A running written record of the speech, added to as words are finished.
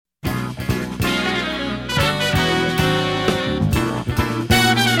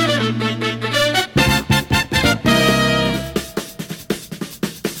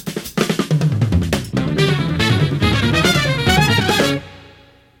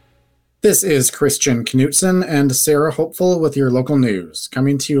This is Christian Knutson and Sarah Hopeful with your local news,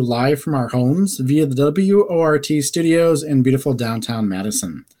 coming to you live from our homes via the WORT studios in beautiful downtown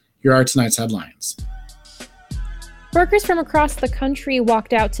Madison. Here are tonight's headlines. Workers from across the country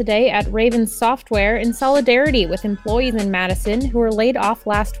walked out today at Raven Software in solidarity with employees in Madison who were laid off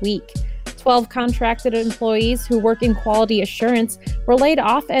last week. 12 contracted employees who work in quality assurance were laid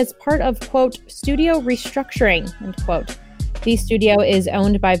off as part of, quote, studio restructuring, end quote. The studio is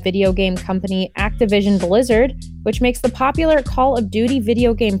owned by video game company Activision Blizzard, which makes the popular Call of Duty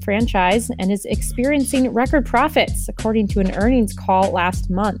video game franchise and is experiencing record profits, according to an earnings call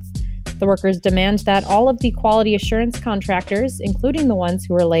last month. The workers demand that all of the quality assurance contractors, including the ones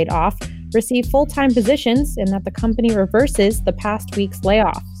who were laid off, receive full-time positions and that the company reverses the past week's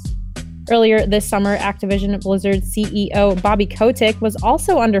layoffs. Earlier this summer, Activision Blizzard CEO Bobby Kotick was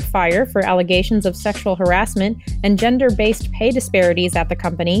also under fire for allegations of sexual harassment and gender-based pay disparities at the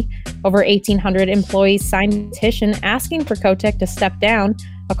company. Over 1,800 employees signed a petition asking for Kotick to step down,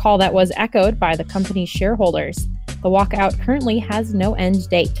 a call that was echoed by the company's shareholders. The walkout currently has no end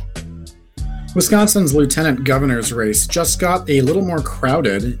date. Wisconsin's lieutenant governor's race just got a little more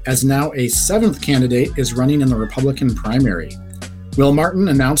crowded as now a seventh candidate is running in the Republican primary. Will Martin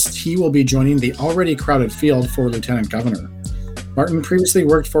announced he will be joining the already crowded field for lieutenant governor. Martin previously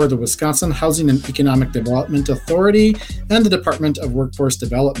worked for the Wisconsin Housing and Economic Development Authority and the Department of Workforce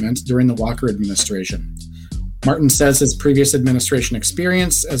Development during the Walker administration. Martin says his previous administration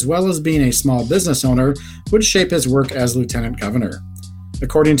experience, as well as being a small business owner, would shape his work as lieutenant governor.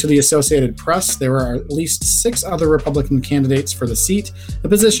 According to the Associated Press, there are at least 6 other Republican candidates for the seat, a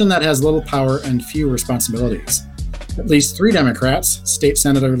position that has little power and few responsibilities. At least 3 Democrats, State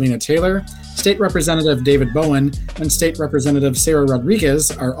Senator Lena Taylor, State Representative David Bowen, and State Representative Sarah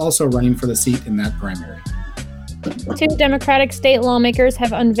Rodriguez are also running for the seat in that primary. 2 Democratic state lawmakers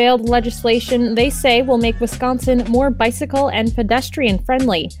have unveiled legislation they say will make Wisconsin more bicycle and pedestrian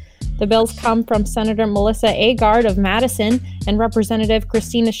friendly. The bills come from Senator Melissa Agard of Madison and Representative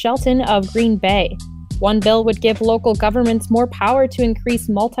Christina Shelton of Green Bay. One bill would give local governments more power to increase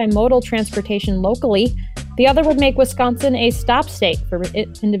multimodal transportation locally. The other would make Wisconsin a stop state for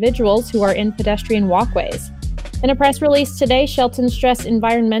individuals who are in pedestrian walkways. In a press release today, Shelton stressed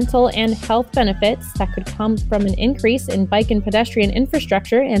environmental and health benefits that could come from an increase in bike and pedestrian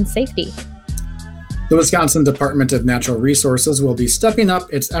infrastructure and safety. The Wisconsin Department of Natural Resources will be stepping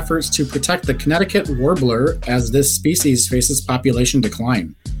up its efforts to protect the Connecticut warbler as this species faces population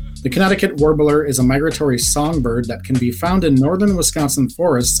decline. The Connecticut warbler is a migratory songbird that can be found in northern Wisconsin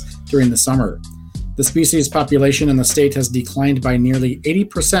forests during the summer. The species population in the state has declined by nearly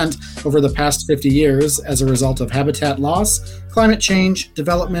 80% over the past 50 years as a result of habitat loss, climate change,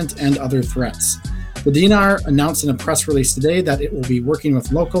 development, and other threats. The DNR announced in a press release today that it will be working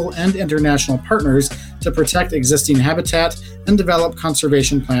with local and international partners to protect existing habitat and develop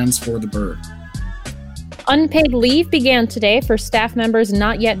conservation plans for the bird. Unpaid leave began today for staff members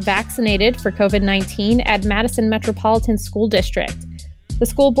not yet vaccinated for COVID-19 at Madison Metropolitan School District. The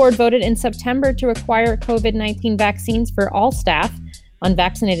school board voted in September to require COVID-19 vaccines for all staff.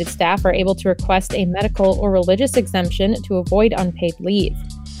 Unvaccinated staff are able to request a medical or religious exemption to avoid unpaid leave.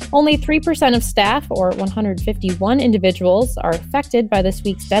 Only 3% of staff, or 151 individuals, are affected by this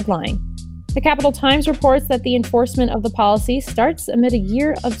week's deadline. The Capital Times reports that the enforcement of the policy starts amid a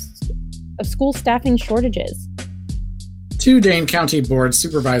year of school staffing shortages. 2 Dane County Board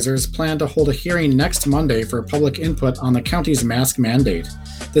supervisors plan to hold a hearing next Monday for public input on the county's mask mandate.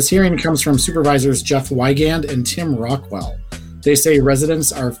 This hearing comes from Supervisors Jeff Wigand and Tim Rockwell. They say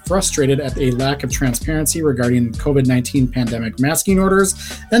residents are frustrated at a lack of transparency regarding COVID-19 pandemic masking orders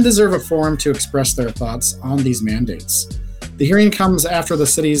and deserve a forum to express their thoughts on these mandates. The hearing comes after the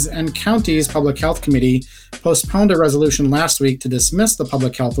city's and county's Public Health Committee postponed a resolution last week to dismiss the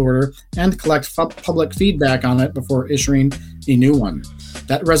public health order and collect public feedback on it before issuing a new one.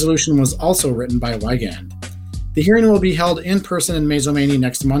 That resolution was also written by Wigand. The hearing will be held in person in Mazomanie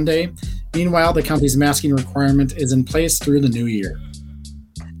next Monday. Meanwhile, the county's masking requirement is in place through the new year.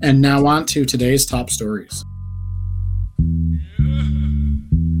 And now on to today's top stories.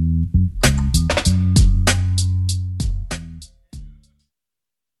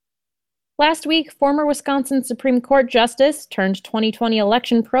 Last week, former Wisconsin Supreme Court Justice turned 2020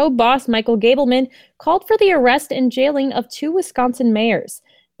 election probe boss Michael Gableman called for the arrest and jailing of 2 Wisconsin mayors.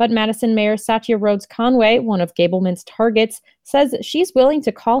 But Madison Mayor Satya Rhodes Conway, one of Gableman's targets, says she's willing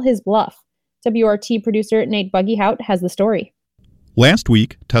to call his bluff. WRT producer Nate Buggyhout has the story. Last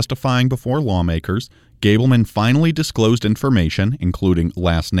week, testifying before lawmakers, Gableman finally disclosed information, including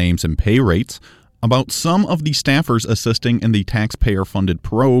last names and pay rates, about some of the staffers assisting in the taxpayer-funded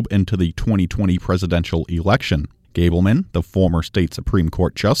probe into the 2020 presidential election. Gableman, the former state Supreme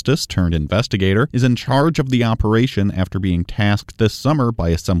Court justice turned investigator, is in charge of the operation after being tasked this summer by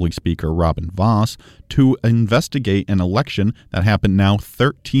Assembly Speaker Robin Vos to investigate an election that happened now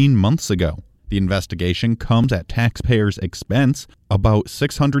 13 months ago. The investigation comes at taxpayers' expense, about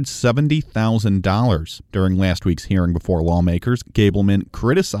 $670,000. During last week's hearing before lawmakers, Gableman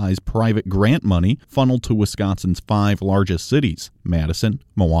criticized private grant money funneled to Wisconsin's 5 largest cities: Madison,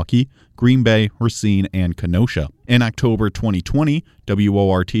 Milwaukee, Green Bay, Racine, and Kenosha. In October 2020,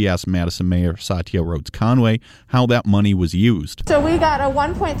 WORT asked Madison Mayor Satya Rhodes Conway how that money was used. So we got a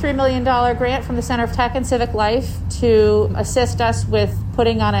 $1.3 million grant from the Center of Tech and Civic Life to assist us with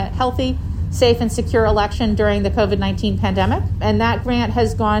putting on a healthy, safe and secure election during the COVID-19 pandemic. And that grant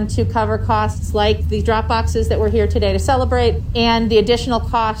has gone to cover costs like the drop boxes that we're here today to celebrate and the additional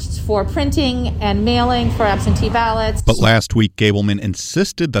costs for printing and mailing for absentee ballots. But last week, Gableman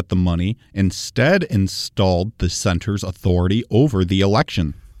insisted that the money instead installed the center's authority over the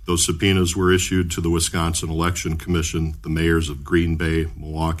election. Those subpoenas were issued to the Wisconsin Election Commission, the mayors of Green Bay,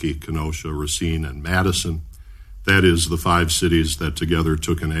 Milwaukee, Kenosha, Racine, and Madison. That is, the 5 cities that together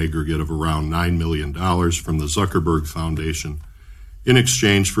took an aggregate of around $9 million from the Zuckerberg Foundation in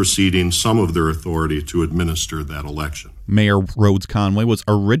exchange for ceding some of their authority to administer that election. Mayor Rhodes Conway was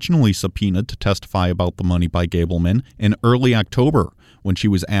originally subpoenaed to testify about the money by Gableman in early October, when she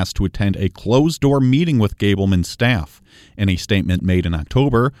was asked to attend a closed-door meeting with Gableman's staff. In a statement made in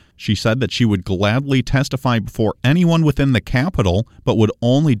October, she said that she would gladly testify before anyone within the Capitol, but would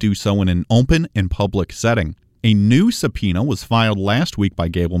only do so in an open and public setting. A new subpoena was filed last week by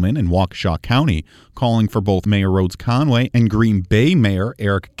Gableman in Waukesha County, calling for both Mayor Rhodes Conway and Green Bay Mayor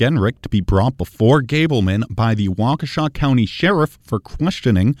Eric Genrich to be brought before Gableman by the Waukesha County Sheriff for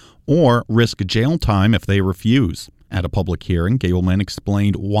questioning or risk jail time if they refuse. At a public hearing, Gableman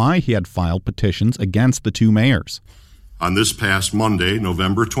explained why he had filed petitions against the 2 mayors. On this past Monday,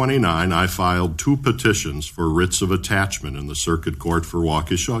 November 29, I filed 2 petitions for writs of attachment in the Circuit Court for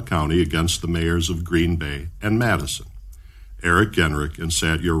Waukesha County against the mayors of Green Bay and Madison, Eric Genrich and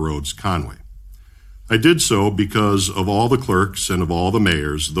Satya Rhodes Conway. I did so because of all the clerks and of all the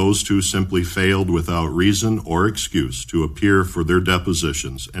mayors, those 2 simply failed without reason or excuse to appear for their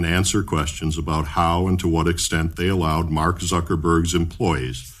depositions and answer questions about how and to what extent they allowed Mark Zuckerberg's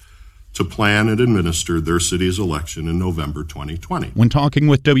employees to plan and administer their city's election in November 2020. When talking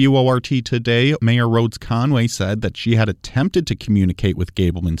with WORT today, Mayor Rhodes Conway said that she had attempted to communicate with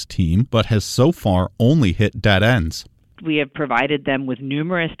Gableman's team, but has so far only hit dead ends. We have provided them with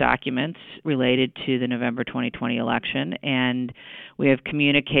numerous documents related to the November 2020 election, and we have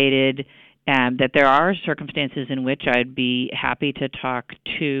communicated that there are circumstances in which I'd be happy to talk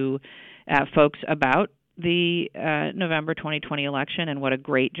to folks about the November 2020 election and what a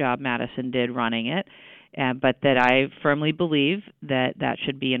great job Madison did running it, but that I firmly believe that that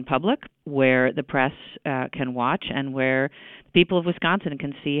should be in public, where the press can watch and where the people of Wisconsin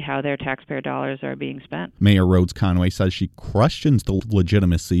can see how their taxpayer dollars are being spent. Mayor Rhodes Conway says she questions the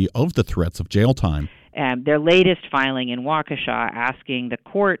legitimacy of the threats of jail time. Their latest filing in Waukesha asking the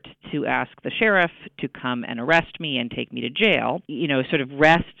court to ask the sheriff to come and arrest me and take me to jail, sort of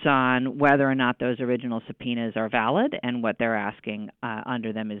rests on whether or not those original subpoenas are valid and what they're asking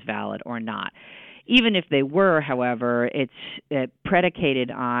under them is valid or not. Even if they were, however, it's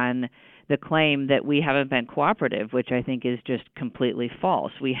predicated on the claim that we haven't been cooperative, which I think is just completely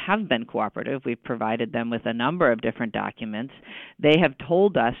false. We have been cooperative. We've provided them with a number of different documents. They have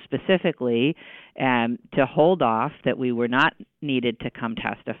told us specifically to hold off, that we were not needed to come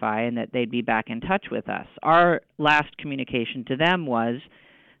testify, and that they'd be back in touch with us. Our last communication to them was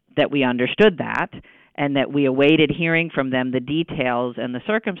that we understood that, and that we awaited hearing from them the details and the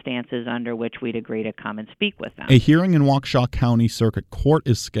circumstances under which we'd agree to come and speak with them. A hearing in Waukesha County Circuit Court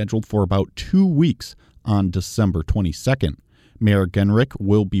is scheduled for about 2 weeks on December 22nd. Mayor Genrich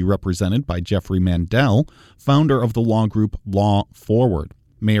will be represented by Jeffrey Mandel, founder of the law group Law Forward.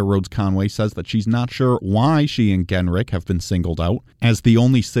 Mayor Rhodes Conway says that she's not sure why she and Genrich have been singled out, as the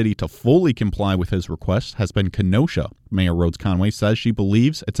only city to fully comply with his request has been Kenosha. Mayor Rhodes Conway says she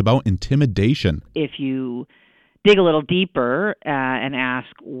believes it's about intimidation. If you dig a little deeper and ask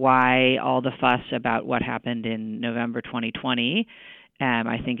why all the fuss about what happened in November 2020,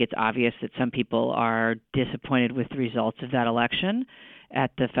 I think it's obvious that some people are disappointed with the results of that election at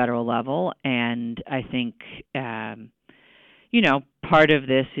the federal level, and I think part of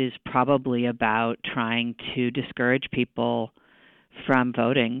this is probably about trying to discourage people from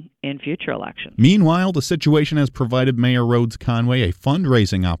voting in future elections. Meanwhile, the situation has provided Mayor Rhodes Conway a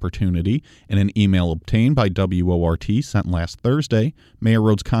fundraising opportunity. In an email obtained by WORT sent last Thursday, Mayor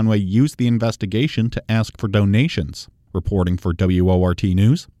Rhodes Conway used the investigation to ask for donations. Reporting for WORT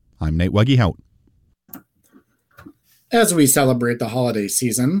News, I'm Nate Wegehout. As we celebrate the holiday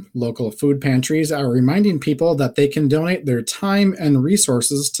season, local food pantries are reminding people that they can donate their time and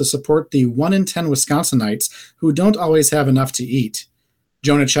resources to support the 1 in 10 Wisconsinites who don't always have enough to eat.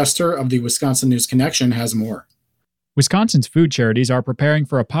 Jonah Chester of the Wisconsin News Connection has more. Wisconsin's food charities are preparing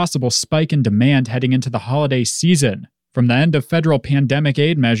for a possible spike in demand heading into the holiday season. From the end of federal pandemic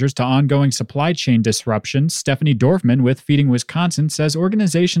aid measures to ongoing supply chain disruptions, Stephanie Dorfman with Feeding Wisconsin says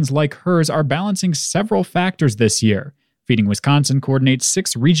organizations like hers are balancing several factors this year. Feeding Wisconsin coordinates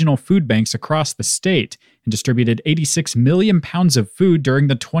 6 regional food banks across the state and distributed 86 million pounds of food during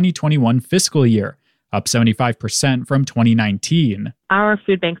the 2021 fiscal year, up 75% from 2019. Our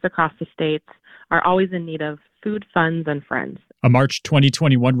food banks across the states are always in need of food, funds, and friends. A March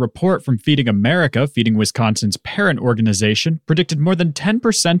 2021 report from Feeding America, Feeding Wisconsin's parent organization, predicted more than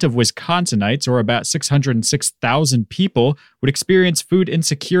 10% of Wisconsinites, or about 606,000 people, would experience food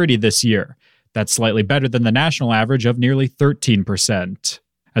insecurity this year. That's slightly better than the national average of nearly 13%.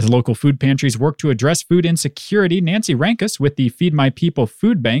 As local food pantries work to address food insecurity, Nancy Rankus with the Feed My People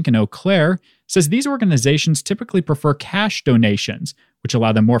Food Bank in Eau Claire says these organizations typically prefer cash donations, which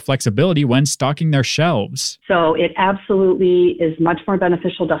allow them more flexibility when stocking their shelves. So it absolutely is much more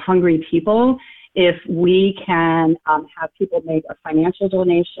beneficial to hungry people if we can have people make a financial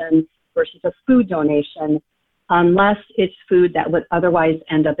donation versus a food donation, unless it's food that would otherwise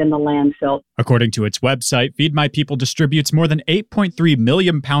end up in the landfill. According to its website, Feed My People distributes more than 8.3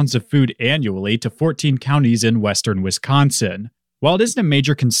 million pounds of food annually to 14 counties in western Wisconsin. While it isn't a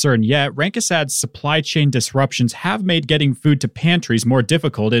major concern yet, Rankus adds supply chain disruptions have made getting food to pantries more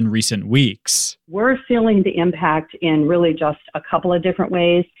difficult in recent weeks. We're feeling the impact in really just a couple of different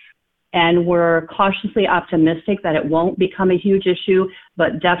ways, and we're cautiously optimistic that it won't become a huge issue,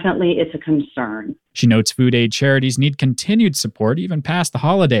 but definitely it's a concern. She notes food aid charities need continued support even past the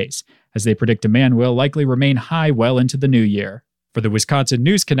holidays, as they predict demand will likely remain high well into the new year. For the Wisconsin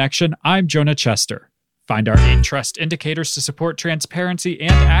News Connection, I'm Jonah Chester. Find our 8 trust indicators to support transparency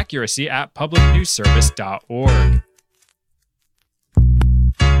and accuracy at publicnewsservice.org.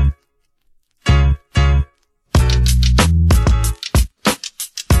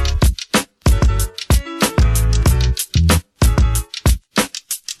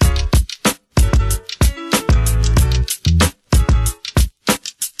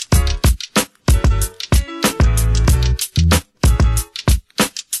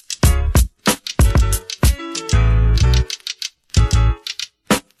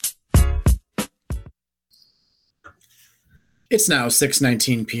 It's now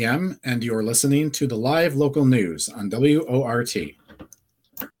 6:19 p.m., and you're listening to the live local news on WORT.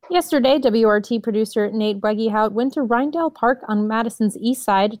 Yesterday, WORT producer Nate Wegehout went to Rindale Park on Madison's east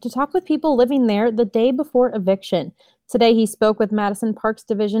side to talk with people living there the day before eviction. Today, he spoke with Madison Parks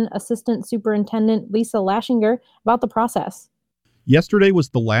Division Assistant Superintendent Lisa Laschinger about the process. Yesterday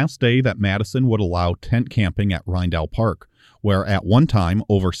was the last day that Madison would allow tent camping at Rindale Park, where at one time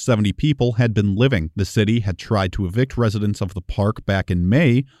over 70 people had been living. The city had tried to evict residents of the park back in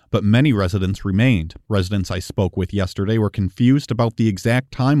May, but many residents remained. Residents I spoke with yesterday were confused about the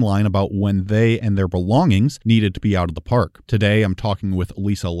exact timeline about when they and their belongings needed to be out of the park. Today, I'm talking with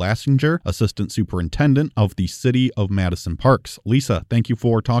Lisa Laschinger, Assistant Superintendent of the City of Madison Parks. Lisa, thank you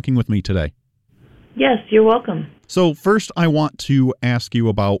for talking with me today. Yes, you're welcome. So first, I want to ask you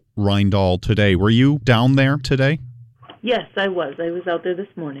about Rindale today. Were you down there today? Yes, I was. I was out there this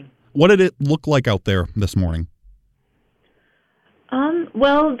morning. What did it look like out there this morning?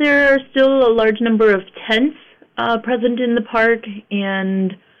 Well, there are still a large number of tents present in the park,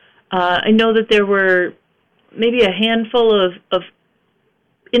 and I know that there were maybe a handful of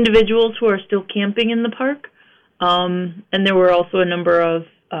individuals who are still camping in the park, and there were also a number of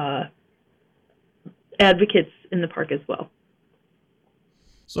advocates in the park as well.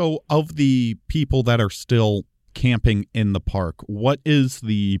 So of the people that are still camping in the park, what is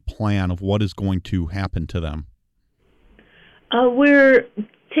the plan of what is going to happen to them? We're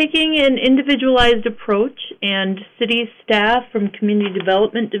taking an individualized approach, and city staff from Community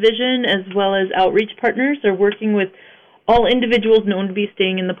Development Division as well as outreach partners are working with all individuals known to be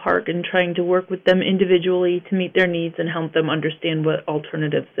staying in the park and trying to work with them individually to meet their needs and help them understand what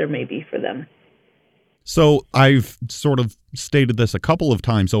alternatives there may be for them. So I've sort of stated this a couple of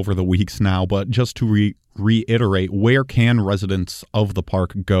times over the weeks now, but just to reiterate, where can residents of the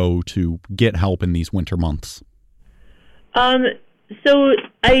park go to get help in these winter months? So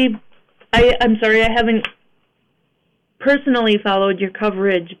I'm sorry, I haven't personally followed your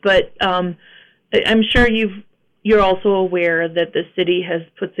coverage, but I'm sure you're also aware that the city has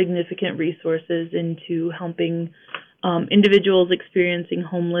put significant resources into helping individuals experiencing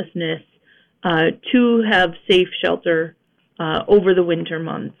homelessness to have safe shelter over the winter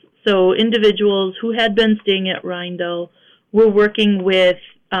months. So individuals who had been staying at Rindell were working with,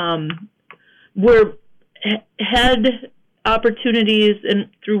 had opportunities and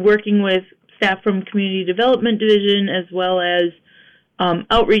through working with staff from Community Development Division as well as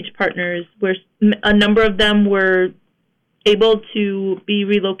outreach partners, where a number of them were able to be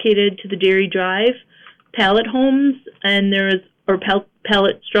relocated to the Dairy Drive pallet homes, and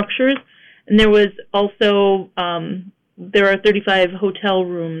pallet structures, and there was also there are 35 hotel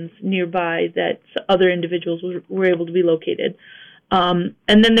rooms nearby that other individuals were able to be located, and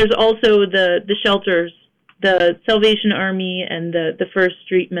then there's also the shelters, the Salvation Army and the First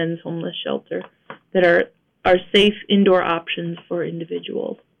Street Men's Homeless Shelter, that are safe indoor options for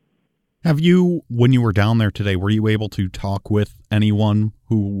individuals. Have you, when you were down there today, were you able to talk with anyone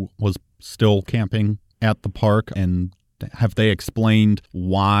who was still camping at the park, and have they explained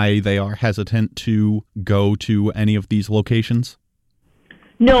why they are hesitant to go to any of these locations?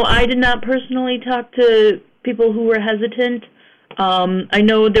 No, I did not personally talk to people who were hesitant. I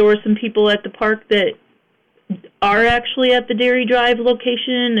know there were some people at the park that are actually at the Dairy Drive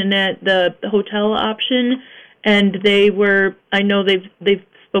location and at the hotel option, and I know they've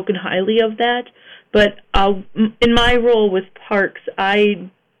spoken highly of that. But in my role with parks,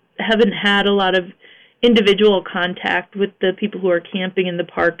 I haven't had a lot of individual contact with the people who are camping in the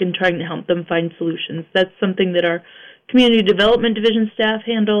park and trying to help them find solutions. That's something that our Community Development Division staff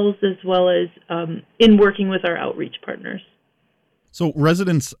handles, as well as in working with our outreach partners. So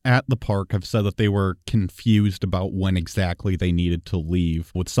residents at the park have said that they were confused about when exactly they needed to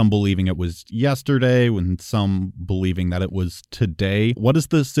leave, with some believing it was yesterday and some believing that it was today. What has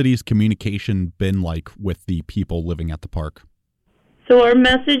the city's communication been like with the people living at the park? So our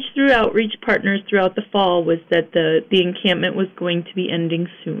message through outreach partners throughout the fall was that the encampment was going to be ending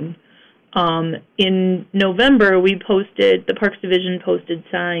soon. In November, the Parks Division posted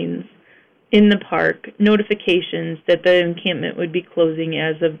signs in the park, notifications that the encampment would be closing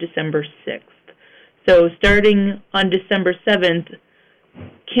as of December 6th. So starting on December 7th,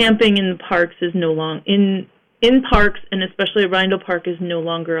 camping in the parks is no longer, in parks, and especially Rindell Park, is no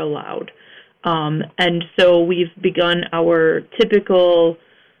longer allowed. And so we've begun our typical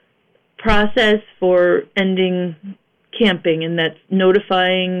process for ending camping, and that's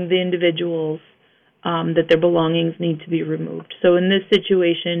notifying the individuals that their belongings need to be removed. So in this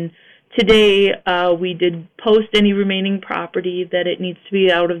situation, today we did post any remaining property that it needs to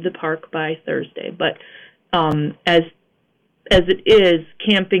be out of the park by Thursday. But as it is,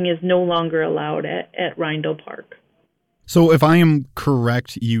 camping is no longer allowed at Rindell Park. So if I am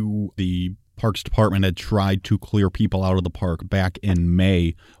correct, the Parks Department had tried to clear people out of the park back in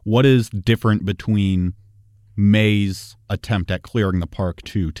May. What is different between May's attempt at clearing the park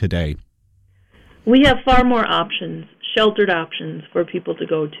to today? We have far more options, sheltered options for people to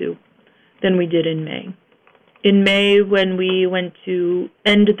go to than we did in May. In May, when we went to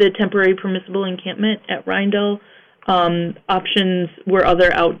end the temporary permissible encampment at Rindell, options were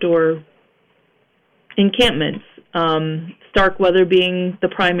other outdoor encampments, Starkweather being the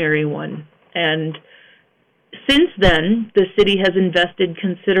primary one. And since then, the city has invested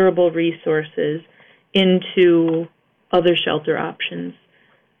considerable resources into other shelter options.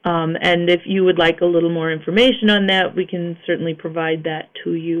 And if you would like a little more information on that, we can certainly provide that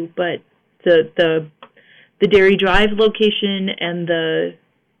to you. But the Dairy Drive location and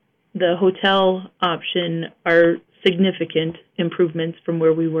the hotel option are significant improvements from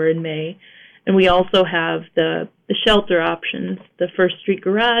where we were in May. And we also have the shelter options, the First Street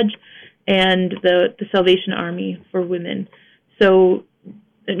Garage and the Salvation Army for women. So,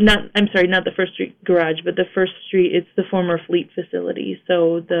 not the First Street Garage, but the First Street, it's the former Fleet facility,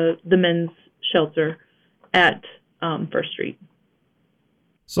 so the men's shelter at First Street.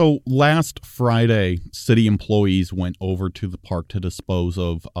 So last Friday, city employees went over to the park to dispose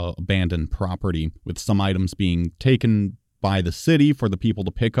of abandoned property, with some items being taken by the city for the people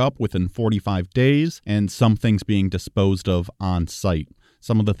to pick up within 45 days, and some things being disposed of on site.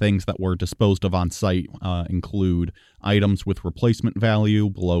 Some of the things that were disposed of on site include items with replacement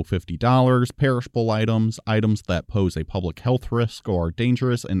value below $50, perishable items, items that pose a public health risk or are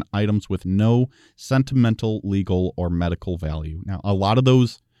dangerous, and items with no sentimental, legal, or medical value. Now, a lot of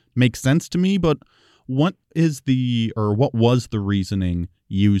those make sense to me, but what was the reasoning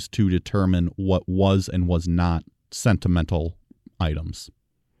used to determine what was and was not sentimental items?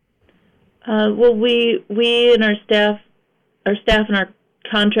 Well, we and our staff and our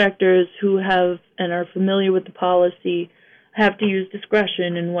contractors who have and are familiar with the policy have to use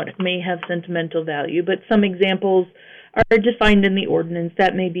discretion in what may have sentimental value. But some examples are defined in the ordinance.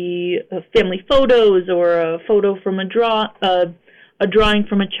 That may be family photos or a photo from a drawing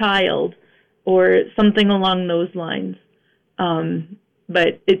from a child or something along those lines.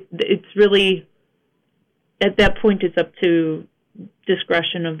 But it's really, at that point, it's up to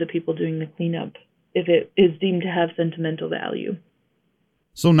discretion of the people doing the cleanup if it is deemed to have sentimental value.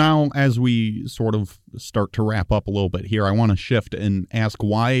 So now, as we sort of start to wrap up a little bit here, I want to shift and ask,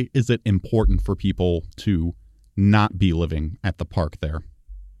 why is it important for people to not be living at the park there?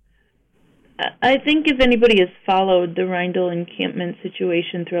 I think if anybody has followed the Rindle encampment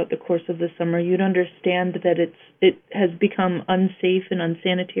situation throughout the course of the summer, you'd understand that it has become unsafe and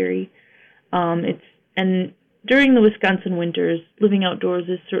unsanitary. And during the Wisconsin winters, living outdoors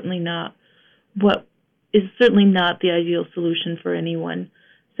is certainly not the ideal solution for anyone.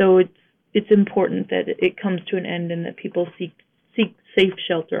 So it's important that it comes to an end and that people seek safe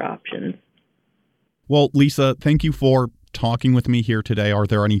shelter options. Well, Lisa, thank you for talking with me here today. Are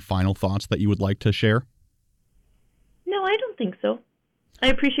there any final thoughts that you would like to share? No, I don't think so. I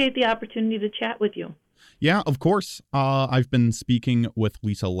appreciate the opportunity to chat with you. Yeah, of course. I've been speaking with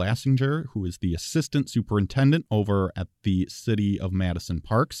Lisa Lassinger, who is the assistant superintendent over at the City of Madison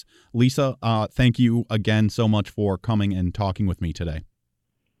Parks. Lisa, thank you again so much for coming and talking with me today.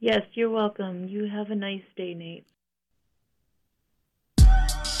 Yes, you're welcome. You have a nice day, Nate.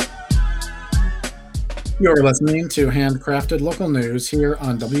 You're listening to Handcrafted Local News here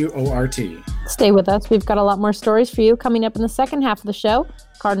on WORT. Stay with us. We've got a lot more stories for you coming up in the second half of the show.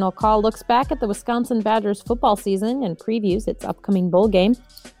 Cardinal Call looks back at the Wisconsin Badgers football season and previews its upcoming bowl game.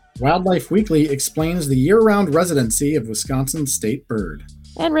 Wildlife Weekly explains the year-round residency of Wisconsin's state bird.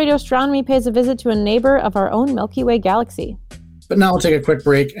 And Radio Astronomy pays a visit to a neighbor of our own Milky Way galaxy. But now we'll take a quick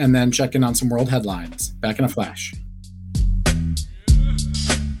break and then check in on some world headlines. Back in a flash.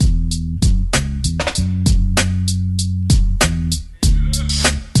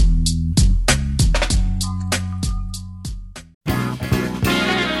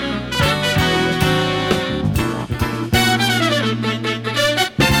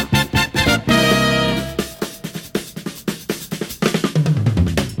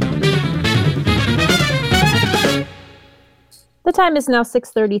 The time is now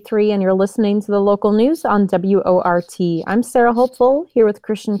 6:33, and you're listening to the local news on WORT. I'm Sarah Hopeful, here with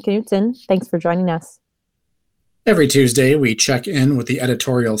Christian Knutson. Thanks for joining us. Every Tuesday, we check in with the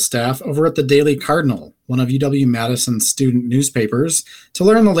editorial staff over at the Daily Cardinal, one of UW-Madison's student newspapers, to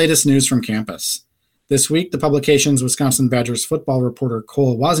learn the latest news from campus. This week, the publication's Wisconsin Badgers football reporter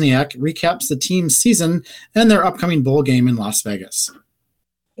Cole Wozniak recaps the team's season and their upcoming bowl game in Las Vegas.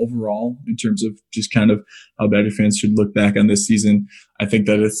 Overall, in terms of just kind of how Badger fans should look back on this season, I think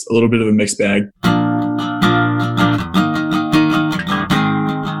that it's a little bit of a mixed bag.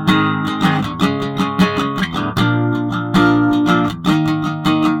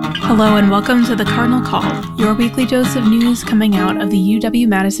 Hello and welcome to the Cardinal Call, your weekly dose of news coming out of the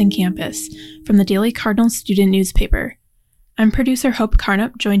UW-Madison campus from the Daily Cardinal student newspaper. I'm producer Hope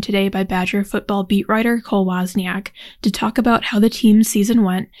Carnup, joined today by Badger football beat writer Cole Wozniak to talk about how the team's season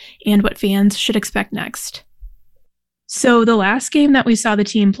went and what fans should expect next. So the last game that we saw the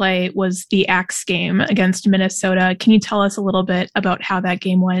team play was the Axe game against Minnesota. Can you tell us a little bit about how that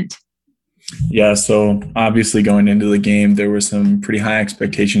game went? Yeah, so obviously going into the game, there were some pretty high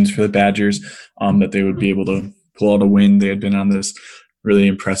expectations for the Badgers that they would be able to pull out a win. They had been on this really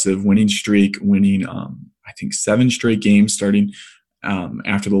impressive winning streak, winning I think 7 straight games starting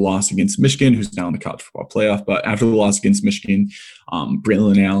after the loss against Michigan, who's now in the college football playoff. But after the loss against Michigan,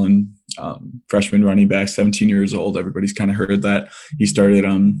 Braylon Allen, freshman running back, 17 years old, everybody's kind of heard that. He started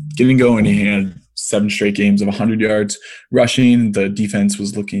getting going. He had 7 straight games of 100 yards rushing. The defense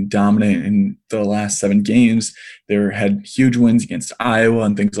was looking dominant in the last 7 games. They had huge wins against Iowa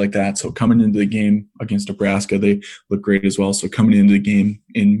and things like that. So coming into the game against Nebraska, they looked great as well. So coming into the game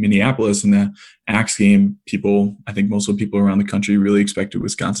in Minneapolis in the Axe game, I think most of the people around the country really expected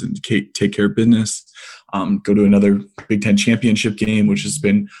Wisconsin to take care of business, go to another Big Ten championship game, which has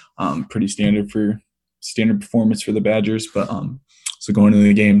been pretty standard performance for the Badgers. But so going into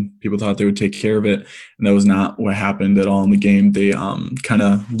the game, people thought they would take care of it, and that was not what happened at all in the game. They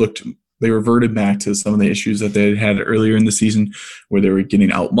they reverted back to some of the issues that they had earlier in the season, where they were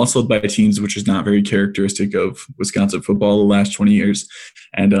getting out-muscled by teams, which is not very characteristic of Wisconsin football the last 20 years.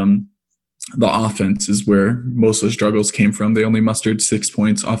 And the offense is where most of the struggles came from. They only mustered 6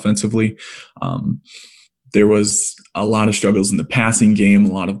 points offensively. there was a lot of struggles in the passing game,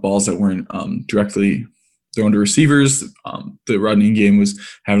 a lot of balls that weren't directly thrown to receivers. The running game was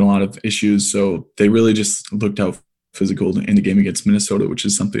having a lot of issues. So they really just looked out physical in the game against Minnesota, which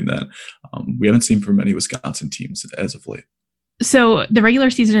is something that we haven't seen from many Wisconsin teams as of late. So the regular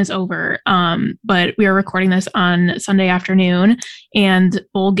season is over, but we are recording this on Sunday afternoon, and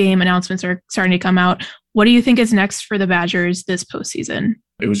bowl game announcements are starting to come out. What do you think is next for the Badgers this postseason?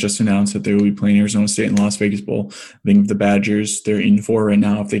 It was just announced that they will be playing Arizona State in the Las Vegas Bowl. I think the Badgers, they're 8-4 right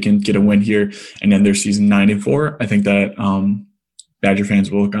now. If they can get a win here and end their season 9-4, I think that Badger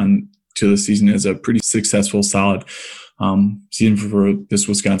fans will look on to the season as a pretty successful, solid season for this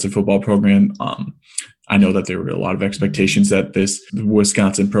Wisconsin football program. I know that there were a lot of expectations that this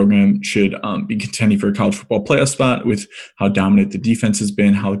Wisconsin program should be contending for a college football playoff spot with how dominant the defense has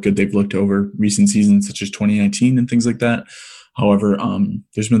been, how good they've looked over recent seasons, such as 2019 and things like that. However,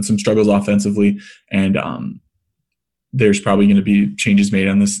 there's been some struggles offensively, and there's probably going to be changes made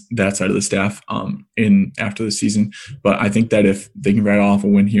on that side of the staff after the season. But I think that if they can rattle off a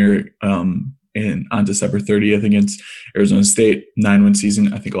win here on December 30th against Arizona State, 9-win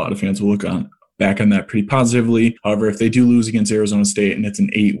season, I think a lot of fans will look back on that pretty positively. However, if they do lose against Arizona State and it's an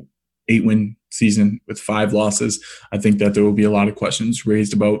 8-win season with 5 losses, I think that there will be a lot of questions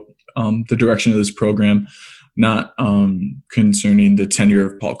raised about the direction of this program. Not concerning the tenure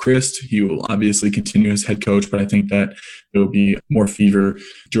of Paul Chryst. He will obviously continue as head coach, but I think that there will be more fever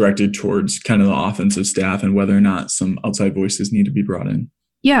directed towards kind of the offensive staff and whether or not some outside voices need to be brought in.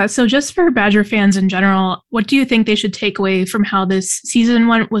 Yeah, so just for Badger fans in general, what do you think they should take away from how this season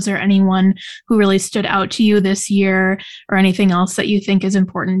went? Was there anyone who really stood out to you this year or anything else that you think is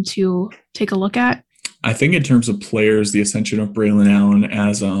important to take a look at? I think in terms of players, the ascension of Braylon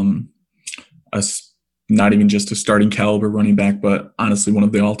Allen as not even just a starting caliber running back, but honestly one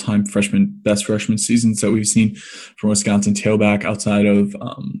of the all-time best freshman seasons that we've seen from Wisconsin tailback outside of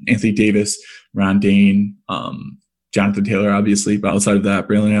Anthony Davis, Ron Dane, Jonathan Taylor, obviously. But outside of that,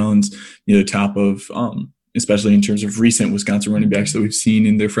 Braylon Allen's near the top of, especially in terms of recent Wisconsin running backs that we've seen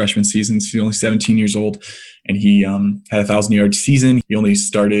in their freshman seasons. He's only 17 years old, and he had a 1,000-yard season. He only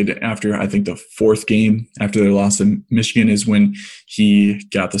started after, I think, the 4th game after their loss to Michigan is when he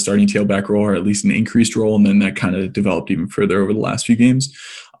got the starting tailback role, or at least an increased role, and then that kind of developed even further over the last few games.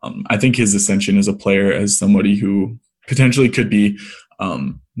 I think his ascension as a player, as somebody who potentially could be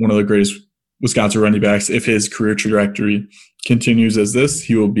one of the greatest Wisconsin running backs, if his career trajectory continues as this,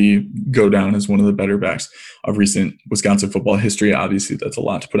 he will go down as one of the better backs of recent Wisconsin football history. Obviously, that's a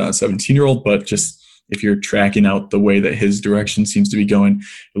lot to put on a 17-year-old, but just if you're tracking out the way that his direction seems to be going,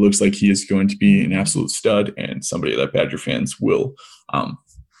 it looks like he is going to be an absolute stud and somebody that Badger fans will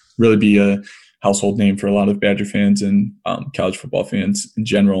really be a household name for a lot of Badger fans and college football fans in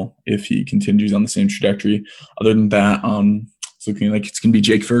general if he continues on the same trajectory. Other than that, it's looking like it's going to be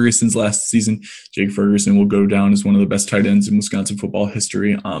Jake Ferguson's last season. Jake Ferguson will go down as one of the best tight ends in Wisconsin football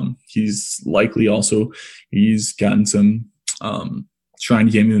history. He's gotten some Shrine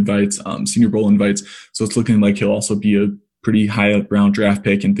Game invites, Senior Bowl invites. So it's looking like he'll also be a pretty high up round draft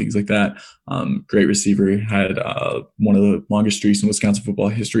pick and things like that. Great receiver. He had one of the longest streaks in Wisconsin football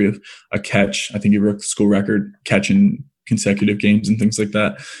history of a catch. I think he broke the school record catch in consecutive games and things like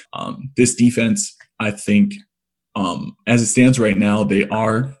that. This defense, I think, as it stands right now, they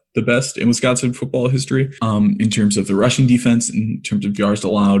are the best in Wisconsin football history in terms of the rushing defense, in terms of yards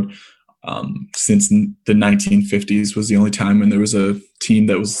allowed. Since the 1950s was the only time when there was a team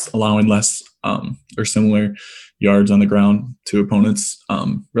that was allowing less or similar yards on the ground to opponents'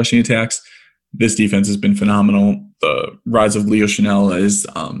 rushing attacks. This defense has been phenomenal. The rise of Leo Chanel is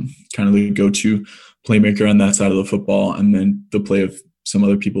kind of the go-to playmaker on that side of the football, and then the play of some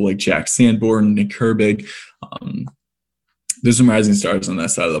other people like Jack Sanborn, Nick Herbig. There's some rising stars on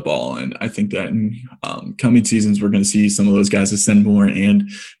that side of the ball, and I think that in coming seasons we're going to see some of those guys ascend more, and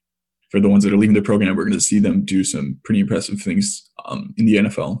for the ones that are leaving the program, we're going to see them do some pretty impressive things in the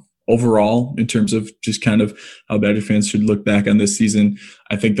NFL. Overall, in terms of just kind of how Badger fans should look back on this season,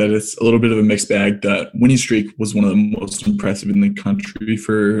 I think that it's a little bit of a mixed bag. That winning streak was one of the most impressive in the country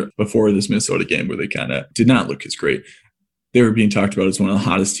before this Minnesota game, where they kind of did not look as great. They were being talked about as one of the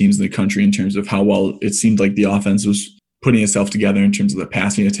hottest teams in the country in terms of how well it seemed like the offense was putting itself together in terms of the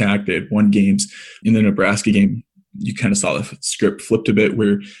passing attack. They had won games. In the Nebraska game, you kind of saw the script flipped a bit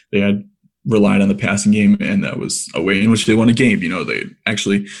where they had relied on the passing game, and that was a way in which they won a game. You know, they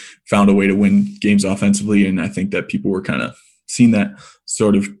actually found a way to win games offensively, and I think that people were kind of seeing that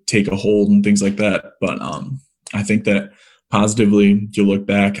sort of take a hold and things like that. But I think that positively, you look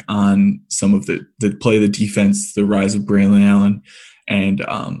back on some of the play of the defense, the rise of Braylon Allen, and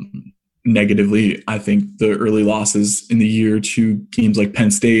negatively. I think the early losses in the year to games like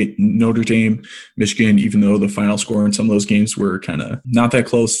Penn State, Notre Dame, Michigan, even though the final score in some of those games were kind of not that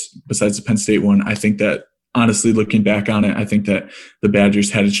close besides the Penn State one, I think that honestly, looking back on it, I think that the Badgers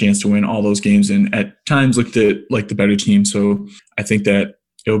had a chance to win all those games and at times looked at like the better team. So I think that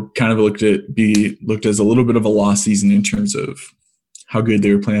it kind of looked as a little bit of a lost season in terms of how good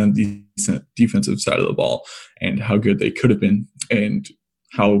they were playing on the defensive side of the ball and how good they could have been, and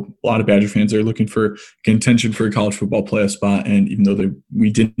how a lot of Badger fans are looking for contention for a college football playoff spot. And even though we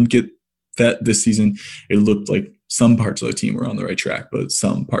didn't get that this season, it looked like some parts of the team were on the right track, but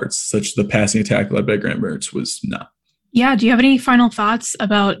some parts, such as the passing attack led by Graham Mertz, was not. Yeah. Do you have any final thoughts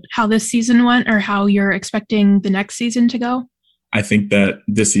about how this season went or how you're expecting the next season to go? I think that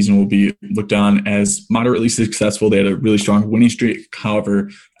this season will be looked on as moderately successful. They had a really strong winning streak. However,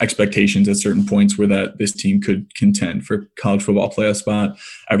 expectations at certain points were that this team could contend for college football playoff spot.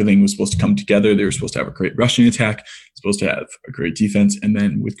 Everything was supposed to come together. They were supposed to have a great rushing attack, supposed to have a great defense. And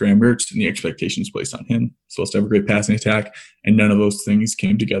then with Graham Mertz and the expectations placed on him, supposed to have a great passing attack. And none of those things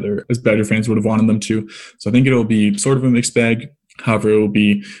came together as Badger fans would have wanted them to. So I think it'll be sort of a mixed bag. However, it will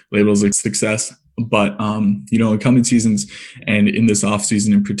be labeled as a success. But, in coming seasons and in this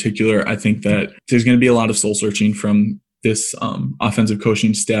offseason in particular, I think that there's going to be a lot of soul searching from this offensive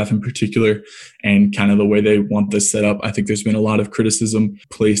coaching staff in particular and kind of the way they want this set up. I think there's been a lot of criticism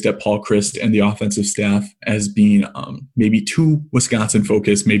placed at Paul Chryst and the offensive staff as being maybe too Wisconsin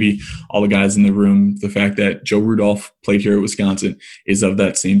focused. Maybe all the guys in the room, the fact that Joe Rudolph played here at Wisconsin is of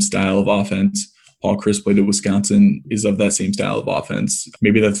that same style of offense. Paul Chryst played at Wisconsin is of that same style of offense.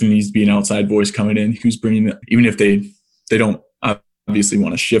 Maybe that there needs to be an outside voice coming in who's bringing it, even if they don't obviously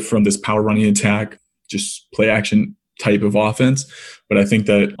want to shift from this power running attack, just play action type of offense. But I think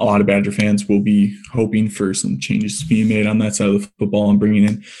that a lot of Badger fans will be hoping for some changes being made on that side of the football and bringing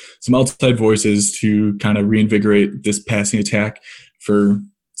in some outside voices to kind of reinvigorate this passing attack for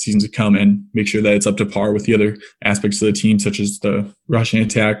seasons to come and make sure that it's up to par with the other aspects of the team, such as the rushing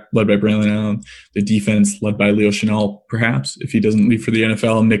attack led by Braylon Allen, the defense led by Leo Chenal, perhaps, if he doesn't leave for the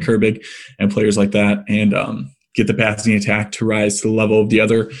NFL, and Nick Herbig and players like that, and get the passing attack to rise to the level of the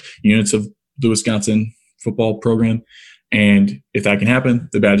other units of the Wisconsin football program. And if that can happen,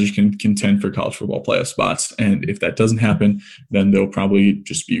 the Badgers can contend for college football playoff spots. And if that doesn't happen, then they'll probably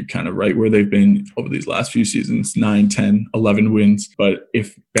just be kind of right where they've been over these last few seasons, 9, 10, 11 wins. But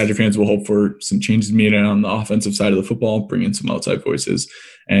if Badger fans will hope for some changes made on the offensive side of the football, bring in some outside voices.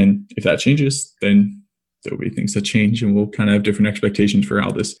 And if that changes, then there'll be things that change and we'll kind of have different expectations for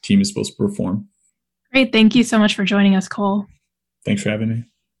how this team is supposed to perform. Great. Thank you so much for joining us, Cole. Thanks for having me.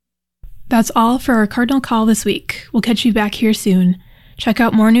 That's all for our Cardinal Call this week. We'll catch you back here soon. Check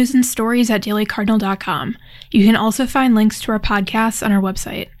out more news and stories at dailycardinal.com. You can also find links to our podcasts on our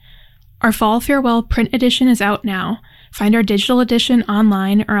website. Our Fall Farewell print edition is out now. Find our digital edition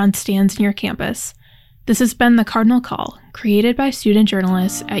online or on stands in your campus. This has been the Cardinal Call, created by student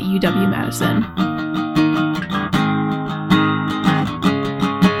journalists at UW-Madison.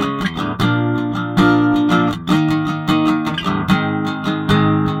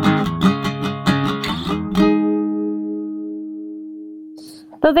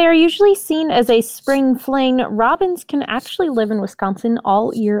 Though they are usually seen as a spring fling, robins can actually live in Wisconsin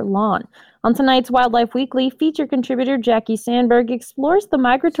all year long. On tonight's Wildlife Weekly, feature contributor Jackie Sandberg explores the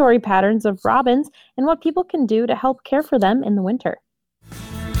migratory patterns of robins and what people can do to help care for them in the winter.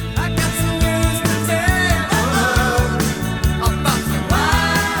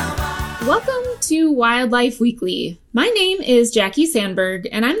 Welcome to Wildlife Weekly. My name is Jackie Sandberg,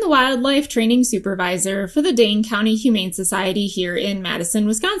 and I'm the Wildlife Training Supervisor for the Dane County Humane Society here in Madison,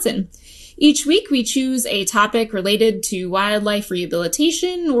 Wisconsin. Each week we choose a topic related to wildlife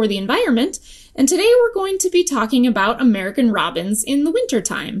rehabilitation or the environment, and today we're going to be talking about American robins in the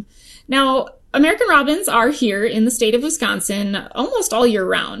wintertime. Now, American robins are here in the state of Wisconsin almost all year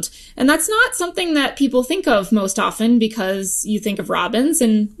round. And that's not something that people think of most often because you think of robins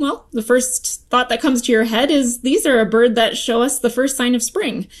and, well, the first thought that comes to your head is these are a bird that show us the first sign of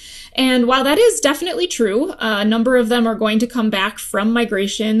spring. And while that is definitely true, a number of them are going to come back from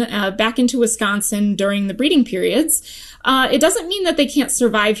migration back into Wisconsin during the breeding periods. It doesn't mean that they can't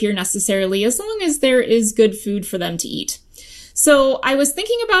survive here necessarily as long as there is good food for them to eat. So I was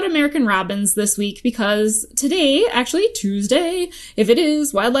thinking about American robins this week because today, actually Tuesday, if it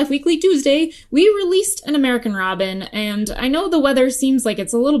is Wildlife Weekly Tuesday, we released an American robin, and I know the weather seems like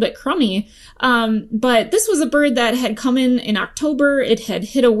it's a little bit crummy, but this was a bird that had come in October. It had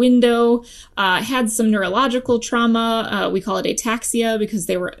hit a window, had some neurological trauma. We call it ataxia because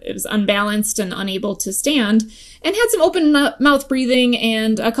it was unbalanced and unable to stand, and had some open mouth breathing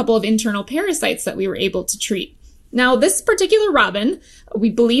and a couple of internal parasites that we were able to treat. Now, this particular robin, we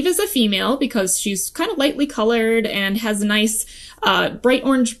believe is a female because she's kind of lightly colored and has a nice bright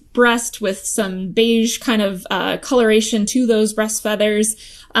orange breast with some beige kind of coloration to those breast feathers,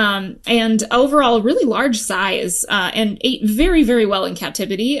 and overall really large size, and ate very, very well in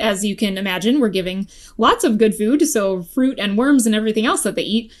captivity. As you can imagine, we're giving lots of good food, so fruit and worms and everything else that they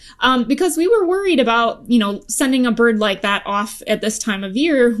eat, because we were worried about, sending a bird like that off at this time of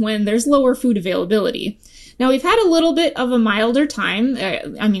year when there's lower food availability. Now, we've had a little bit of a milder time.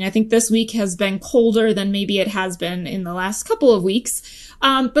 I think this week has been colder than maybe it has been in the last couple of weeks.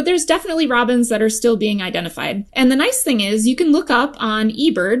 But there's definitely robins that are still being identified. And the nice thing is you can look up on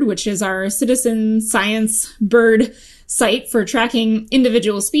eBird, which is our citizen science bird site for tracking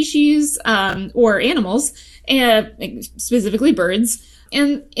individual species or animals, specifically birds.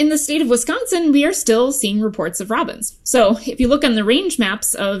 And in the state of Wisconsin, we are still seeing reports of robins. So if you look on the range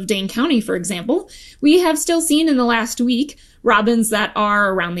maps of Dane County, for example, we have still seen in the last week robins that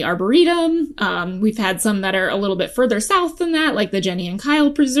are around the Arboretum. We've had some that are a little bit further south than that, like the Jenny and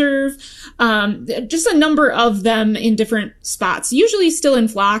Kyle Preserve. Just a number of them in different spots, usually still in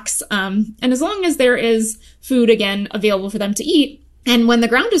flocks. And as long as there is food, again, available for them to eat, and when the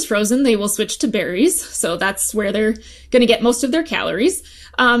ground is frozen, they will switch to berries. So that's where they're going to get most of their calories.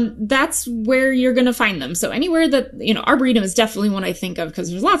 That's where you're going to find them. So anywhere that, Arboretum is definitely one I think of because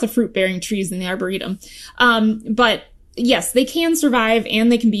there's lots of fruit-bearing trees in the Arboretum. But yes, they can survive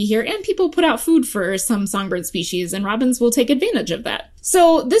and they can be here, and people put out food for some songbird species, and robins will take advantage of that.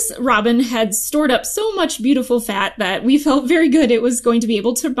 So this robin had stored up so much beautiful fat that we felt very good it was going to be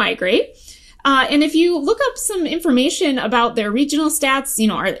able to migrate. And if you look up some information about their regional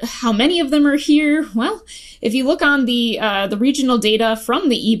stats, how many of them are here? Well, if you look on the regional data from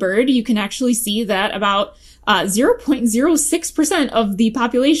the eBird, you can actually see that about 0.06% of the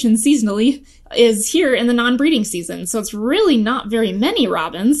population seasonally is here in the non-breeding season. So it's really not very many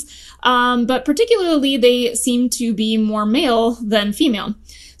robins, but particularly they seem to be more male than female.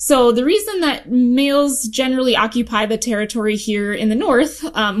 So the reason that males generally occupy the territory here in the north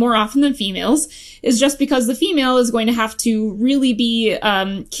more often than females is just because the female is going to have to really be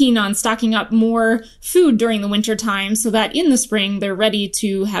keen on stocking up more food during the winter time so that in the spring they're ready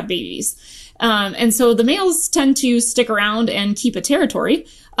to have babies. And so the males tend to stick around and keep a territory.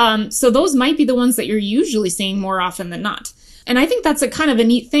 So those might be the ones that you're usually seeing more often than not. And I think that's a kind of a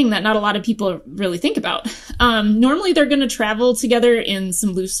neat thing that not a lot of people really think about. Normally they're going to travel together in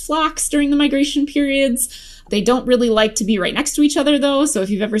some loose flocks during the migration periods. They don't really like to be right next to each other though. So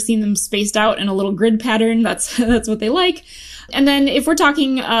if you've ever seen them spaced out in a little grid pattern, that's what they like. And then if we're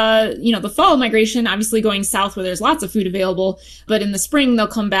talking, the fall migration, obviously going south where there's lots of food available, but in the spring they'll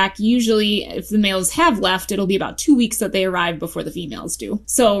come back. Usually if the males have left, it'll be about 2 weeks that they arrive before the females do.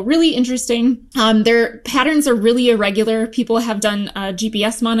 So really interesting. Their patterns are really irregular. People have done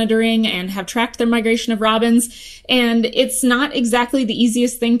GPS monitoring and have tracked their migration of robins. And it's not exactly the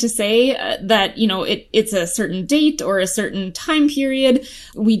easiest thing to say that, it's a certain date or a certain time period.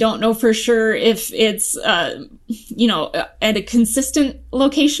 We don't know for sure if it's, at a consistent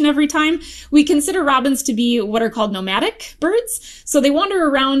location every time. We consider robins to be what are called nomadic birds. So they wander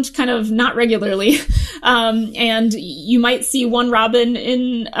around kind of not regularly. And you might see one robin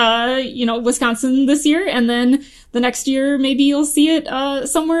in, Wisconsin this year, and then the next year, maybe you'll see it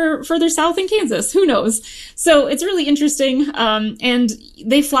somewhere further south in Kansas. Who knows? So it's really interesting. And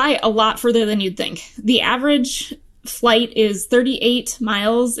they fly a lot further than you'd think. The average flight is 38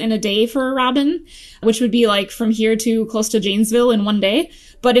 miles in a day for a robin, which would be like from here to close to Janesville in one day.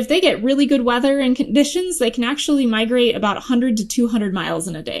 But if they get really good weather and conditions, they can actually migrate about 100 to 200 miles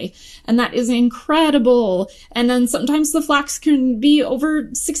in a day. And that is incredible. And then sometimes the flocks can be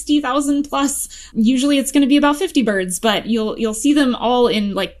over 60,000 plus. Usually it's going to be about 50 birds, but you'll see them all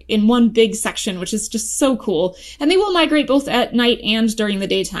in one big section, which is just so cool. And they will migrate both at night and during the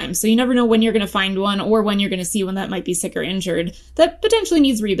daytime. So you never know when you're going to find one or when you're going to see one that might be sick or injured that potentially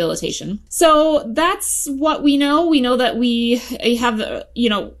needs rehabilitation. So that's what we know. We know that we have,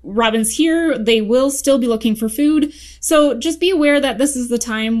 robins here, they will still be looking for food. So just be aware that this is the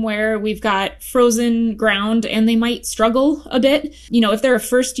time where we've got frozen ground and they might struggle a bit. If they're a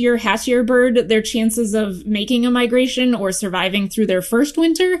first-year hatch-year bird, their chances of making a migration or surviving through their first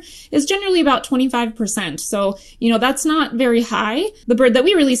winter is generally about 25%. So, that's not very high. The bird that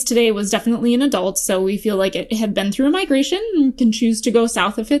we released today was definitely an adult, so we feel like it had been through a migration and can choose to go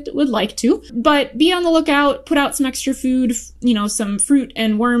south if it would like to. But be on the lookout, put out some extra food, some fruit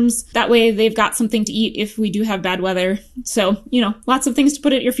and worms. That way they've got something to eat if we do have bad weather. So, lots of things to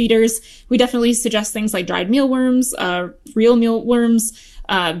put at your feeders. We definitely suggest things like dried mealworms, real mealworms,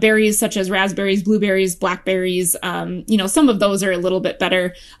 berries such as raspberries, blueberries, blackberries. Some of those are a little bit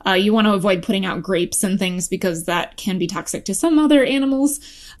better. You want to avoid putting out grapes and things because that can be toxic to some other animals.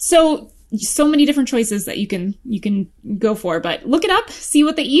 So many different choices that you can go for, but look it up, see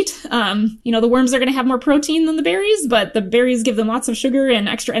what they eat. The worms are going to have more protein than the berries, but the berries give them lots of sugar and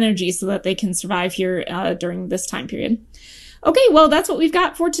extra energy so that they can survive here during this time period. Okay, well, that's what we've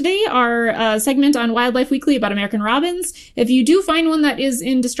got for today, our segment on Wildlife Weekly about American robins. If you do find one that is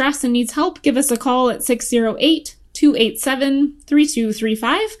in distress and needs help, give us a call at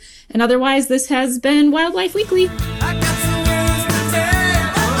 608-287-3235. And otherwise, this has been Wildlife Weekly.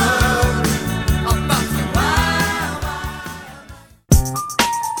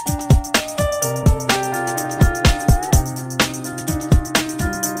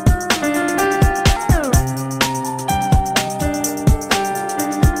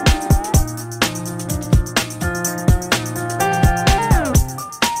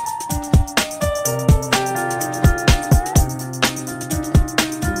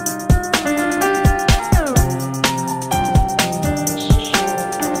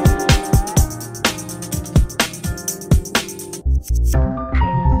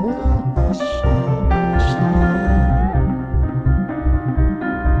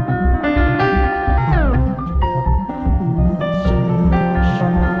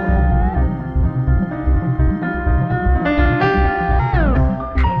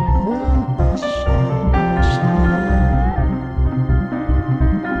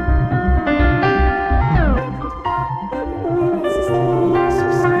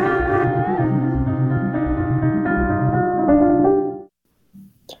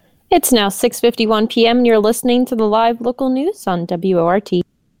 It's now 6:51 p.m. and you're listening to the live local news on WORT. The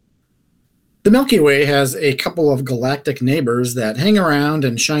Milky Way has a couple of galactic neighbors that hang around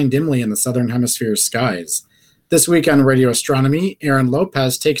and shine dimly in the southern hemisphere's skies. This week on Radio Astronomy, Aaron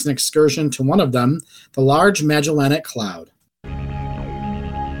Lopez takes an excursion to one of them, the Large Magellanic Cloud.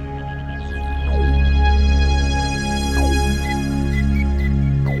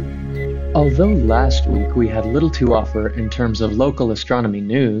 Although last week we had little to offer in terms of local astronomy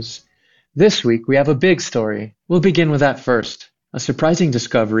news, this week we have a big story. We'll begin with that first. A surprising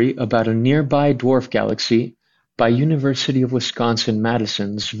discovery about a nearby dwarf galaxy by University of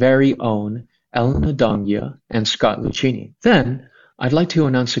Wisconsin-Madison's very own Ellen Adongia and Scott Lucchini. Then, I'd like to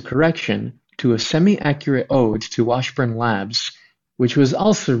announce a correction to a semi-accurate ode to Washburn Labs, which was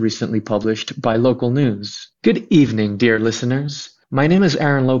also recently published by Local News. Good evening, dear listeners. My name is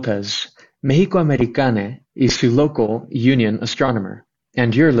Aaron Lopez, Mexicoamericane y su local union astronomer,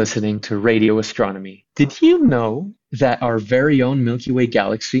 and you're listening to Radio Astronomy. Did you know that our very own Milky Way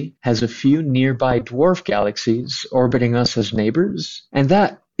galaxy has a few nearby dwarf galaxies orbiting us as neighbors? And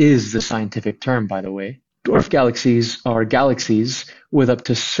that is the scientific term, by the way. Dwarf galaxies are galaxies with up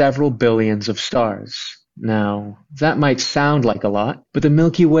to several billions of stars. Now, that might sound like a lot, but the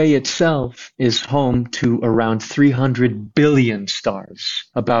Milky Way itself is home to around 300 billion stars,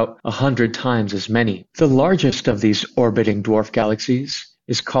 about 100 times as many. The largest of these orbiting dwarf galaxies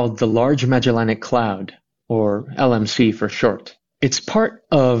is called the Large Magellanic Cloud, or LMC for short. It's part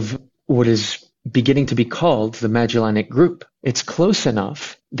of what is beginning to be called the Magellanic Group. It's close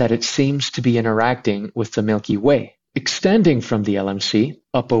enough that it seems to be interacting with the Milky Way. Extending from the LMC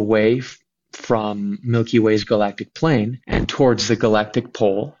up away from Milky Way's galactic plane and towards the galactic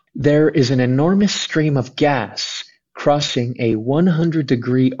pole, there is an enormous stream of gas crossing a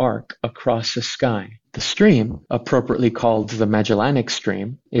 100-degree arc across the sky. The stream, appropriately called the Magellanic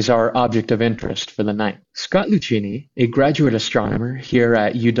Stream, is our object of interest for the night. Scott Lucchini, a graduate astronomer here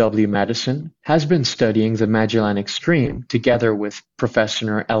at UW-Madison, has been studying the Magellanic Stream together with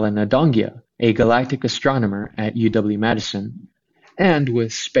Professor Ellen Adongia, a galactic astronomer at UW-Madison, and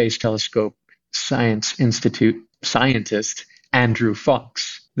with Space Telescope Science Institute scientist Andrew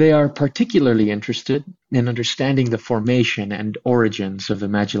Fox. They are particularly interested in understanding the formation and origins of the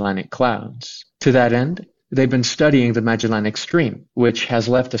Magellanic Clouds. To that end, They've been studying the Magellanic Stream, which has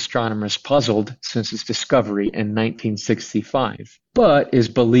left astronomers puzzled since its discovery in 1965, but is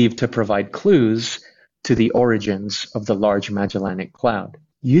believed to provide clues to the origins of the Large Magellanic Cloud.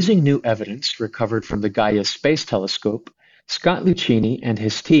 Using new evidence recovered from the Gaia Space Telescope, Scott Lucchini and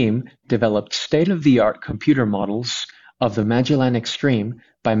his team developed state-of-the-art computer models of the Magellanic Stream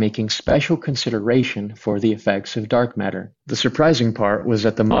by making special consideration for the effects of dark matter. The surprising part was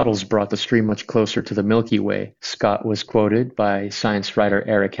that the models brought the stream much closer to the Milky Way. Scott was quoted by science writer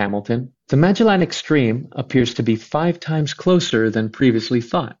Eric Hamilton. The Magellanic Stream appears to be 5 times closer than previously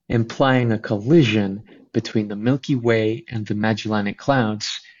thought, implying a collision between the Milky Way and the Magellanic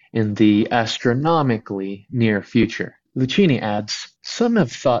Clouds in the astronomically near future. Lucchini adds, "Some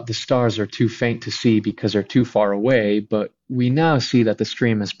have thought the stars are too faint to see because they're too far away, but we now see that the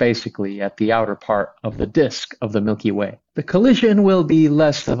stream is basically at the outer part of the disk of the Milky Way. The collision will be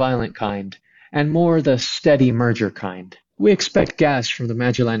less the violent kind, and more the steady merger kind. We expect gas from the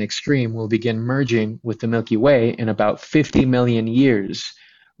Magellanic Stream will begin merging with the Milky Way in about 50 million years,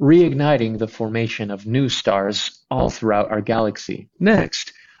 reigniting the formation of new stars all throughout our galaxy.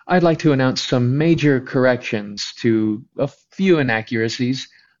 Next, I'd like to announce some major corrections to a few inaccuracies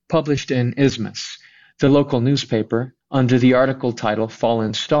published in Isthmus, the local newspaper, under the article title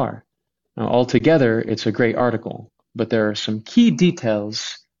Fallen Star. Now, altogether, it's a great article, but there are some key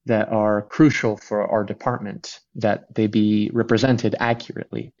details that are crucial for our department that they be represented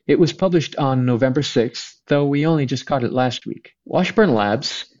accurately. It was published on November 6th, though we only just got it last week. Washburn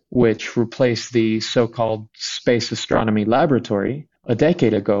Labs, which replaced the so-called Space Astronomy Laboratory a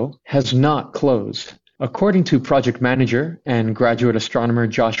decade ago, has not closed. According to project manager and graduate astronomer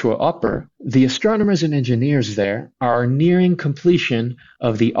Joshua Upper, the astronomers and engineers there are nearing completion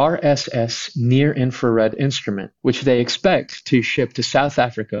of the RSS near-infrared instrument, which they expect to ship to South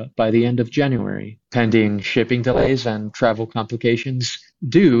Africa by the end of January, pending shipping delays and travel complications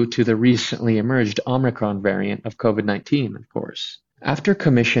due to the recently emerged Omicron variant of COVID-19, of course. After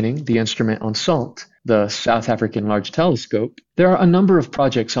commissioning the instrument on SALT, the South African Large Telescope, there are a number of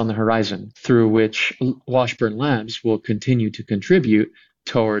projects on the horizon through which Washburn Labs will continue to contribute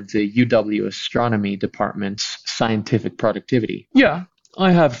toward the UW Astronomy Department's scientific productivity. Yeah,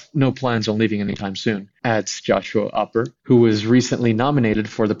 I have no plans on leaving anytime soon, adds Joshua Upper, who was recently nominated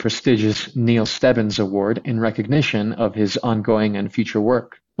for the prestigious Neil Stebbins Award in recognition of his ongoing and future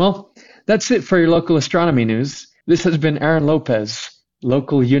work. Well, that's it for your local astronomy news. This has been Aaron Lopez,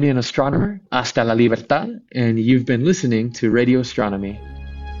 local union astronomer, hasta la libertad, and you've been listening to Radio Astronomy.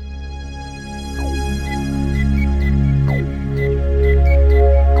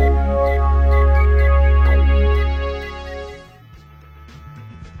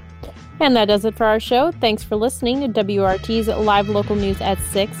 And that does it for our show. Thanks for listening to WRT's Live Local News at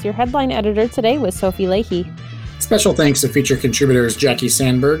 6. Your headline editor today was Sophie Leahy. Special thanks to feature contributors Jackie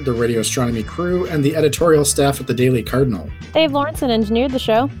Sandberg, the Radio Astronomy crew, and the editorial staff at the Daily Cardinal. Dave Lawrenson engineered the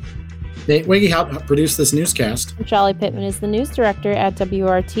show. Nate Wegehout produced this newscast. Jolly Pittman is the news director at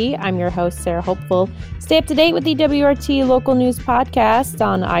WRT. I'm your host, Sarah Hopeful. Stay up to date with the WRT Local News Podcast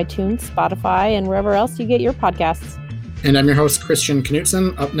on iTunes, Spotify, and wherever else you get your podcasts. And I'm your host, Christian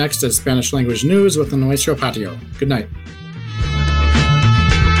Knutson. Up next is Spanish language news with the Nuestro Patio. Good night.